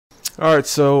Alright,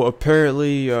 so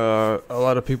apparently a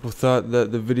lot of people thought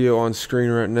that the video on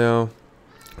screen right now,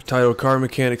 titled Car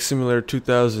Mechanic Simulator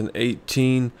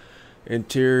 2018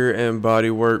 Interior and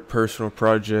Bodywork Personal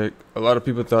Project, a lot of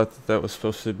people thought that that was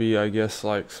supposed to be, I guess,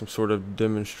 like some sort of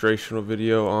demonstrational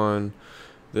video on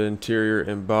the interior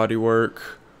and bodywork,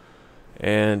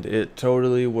 and it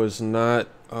totally was not.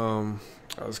 I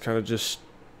was kind of just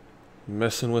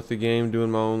messing with the game,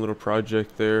 doing my own little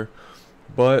project there,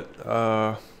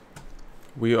 but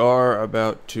we are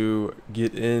about to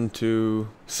get into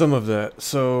some of that.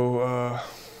 So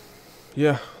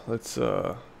yeah, let's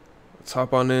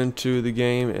hop on into the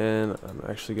game, and I'm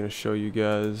actually going to show you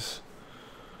guys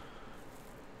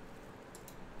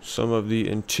some of the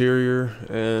interior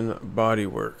and body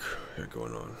work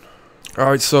going on.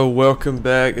 Alright, so welcome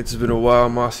back. It's been a while.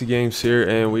 MoSSyGamez here,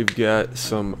 and we've got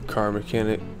some Car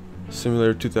Mechanic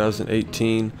Simulator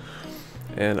 2018,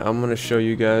 and I'm going to show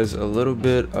you guys a little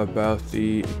bit about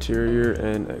the interior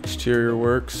and exterior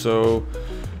work. So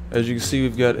as you can see,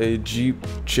 we've got a Jeep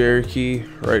Cherokee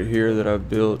right here that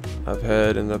I've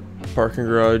had in the parking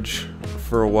garage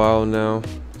for a while now.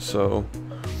 So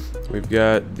we've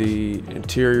got the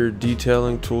interior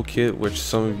detailing toolkit, which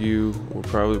some of you will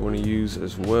probably want to use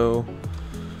as well.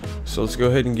 So let's go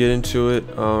ahead and get into it.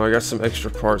 I got some extra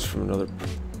parts from another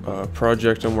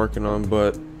project I'm working on,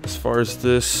 but as far as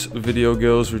this video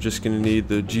goes, we're just going to need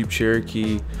the Jeep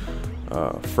Cherokee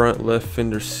front left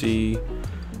fender C,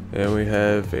 and we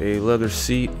have a leather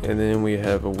seat, and then we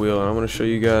have a wheel. And I'm going to show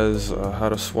you guys how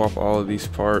to swap all of these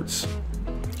parts.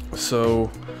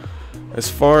 So as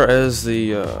far as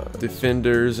the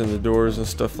fenders and the doors and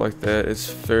stuff like that, it's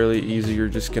fairly easy. You're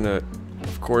just gonna,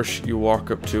 of course, you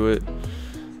walk up to it,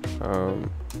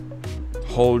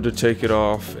 hold to take it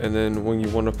off, and then when you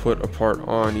want to put a part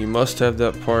on, you must have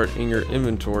that part in your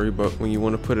inventory. But when you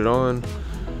want to put it on,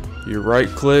 you right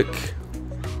click,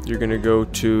 you're gonna go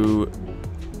to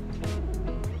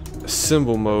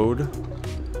assemble mode,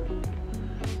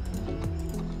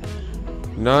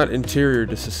 not interior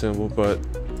disassemble, but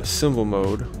assemble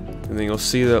mode, and then you'll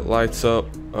see that lights up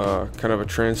kind of a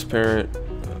transparent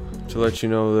to let you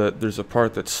know that there's a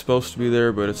part that's supposed to be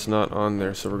there but it's not on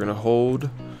there. So we're gonna hold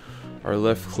our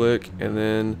left click, and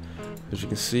then as you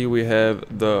can see, we have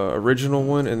the original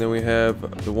one, and then we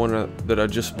have the one that I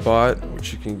just bought,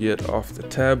 which you can get off the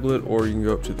tablet, or you can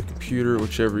go up to the computer,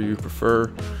 whichever you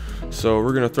prefer. So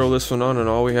we're gonna throw this one on, and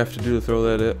all we have to do to throw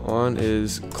that on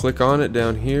is click on it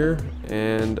down here,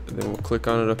 and then we'll click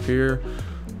on it up here.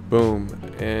 Boom.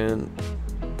 And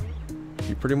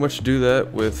you pretty much do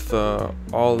that with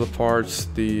all the parts,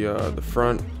 the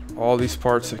front, all these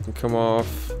parts that can come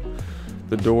off,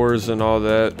 the doors and all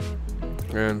that.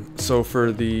 And so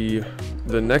for the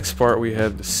next part, we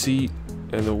have the seat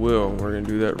and the wheel. We're gonna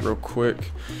do that real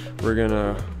quick. We're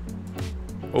gonna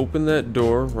open that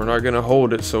door. We're not gonna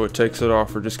hold it so it takes it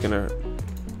off. We're just gonna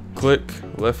click,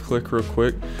 left click real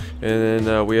quick, and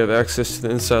then we have access to the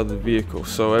inside of the vehicle.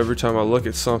 So every time I look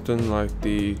at something like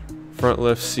the front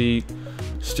left seat,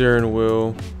 steering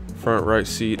wheel, front right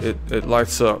seat, it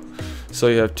lights up. So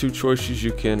you have two choices.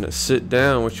 You can sit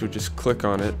down, which would just click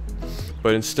on it,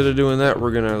 but instead of doing that,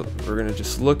 we're gonna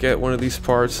just look at one of these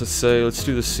parts. Let's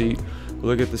do the seat.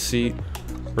 Look at the seat.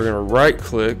 We're gonna right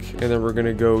click, and then we're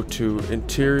gonna go to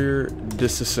interior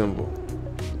disassemble.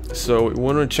 So we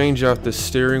want to change out the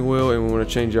steering wheel, and we want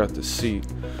to change out the seat.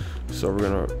 So we're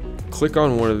gonna click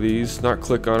on one of these, not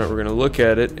click on it, we're gonna look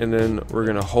at it, and then we're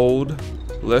gonna hold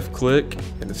left click,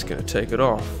 and it's gonna take it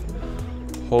off.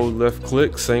 Hold left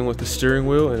click, same with the steering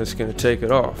wheel, and it's gonna take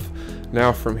it off.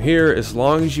 Now from here, as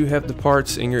long as you have the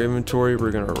parts in your inventory,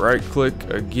 we're gonna right click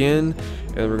again,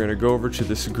 and we're gonna go over to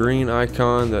this green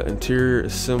icon, the interior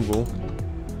assemble,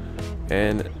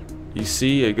 and you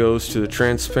see it goes to the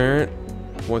transparent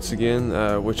once again,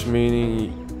 which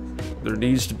meaning there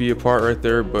needs to be a part right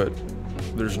there, but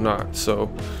there's not.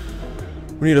 So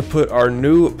we need to put our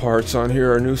new parts on here,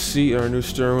 our new seat and our new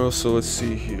steering wheel. So let's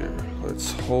see here.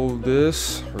 Let's hold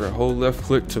this. We're gonna hold left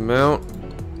click to mount.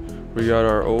 We got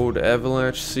our old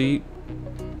Avalanche seat,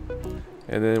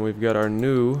 and then we've got our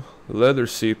new leather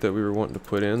seat that we were wanting to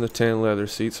put in, the tan leather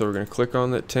seat. So we're gonna click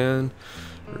on that tan.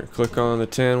 We're gonna click on the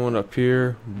tan one up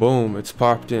here. Boom, it's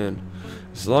popped in.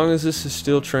 As long as this is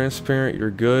still transparent,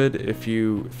 you're good. If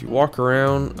you walk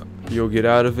around, you'll get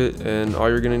out of it, and all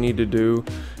you're gonna need to do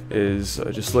is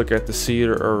just look at the seat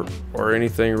or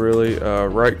anything really.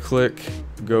 Right click,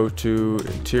 go to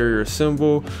interior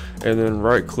assemble, and then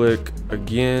right click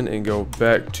again and go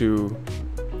back to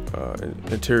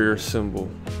interior assemble.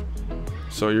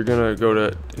 So you're gonna go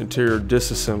to interior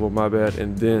disassemble, my bad,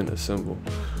 and then assemble.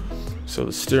 So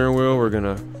the steering wheel, we're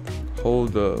gonna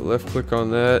hold the left click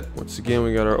on that. Once again,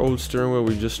 we got our old steering wheel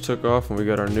we just took off, and we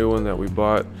got our new one that we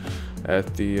bought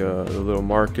at the little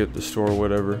market, the store,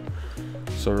 whatever.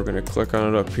 So we're gonna click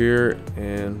on it up here,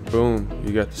 and boom,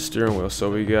 you got the steering wheel.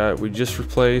 So we just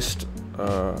replaced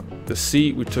the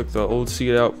seat. We took the old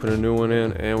seat out, put a new one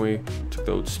in, and we took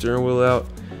the old steering wheel out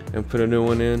and put a new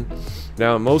one in.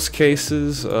 Now in most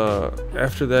cases,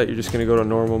 after that, you're just gonna go to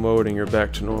normal mode and you're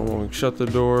back to normal. And shut the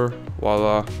door,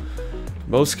 voila.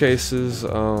 Most cases,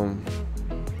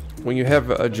 when you have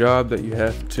a job that you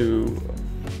have to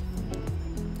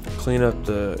clean up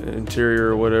the interior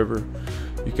or whatever,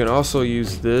 you can also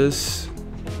use this,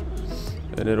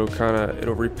 and it'll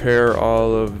repair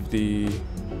all of the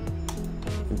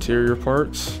interior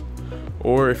parts.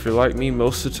 Or if you're like me,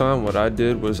 most of the time what I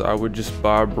did was I would just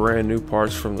buy brand new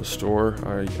parts from the store.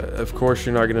 Of course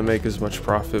you're not going to make as much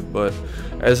profit, but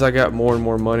as I got more and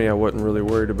more money, I wasn't really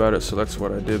worried about it, so that's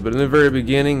what I did. But in the very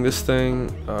beginning, this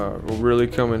thing will really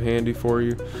come in handy for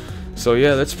you. So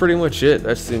yeah, that's pretty much it.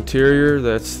 That's the interior,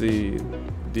 that's the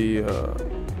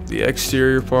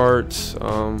exterior parts,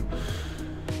 the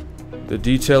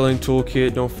detailing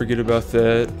toolkit, don't forget about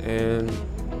that, and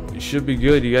you should be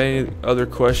good. You got any other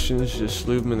questions, just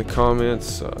leave them in the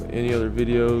comments. Any other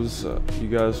videos you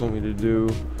guys want me to do,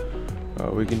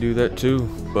 we can do that too.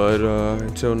 But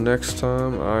until next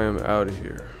time, I am out of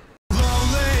here.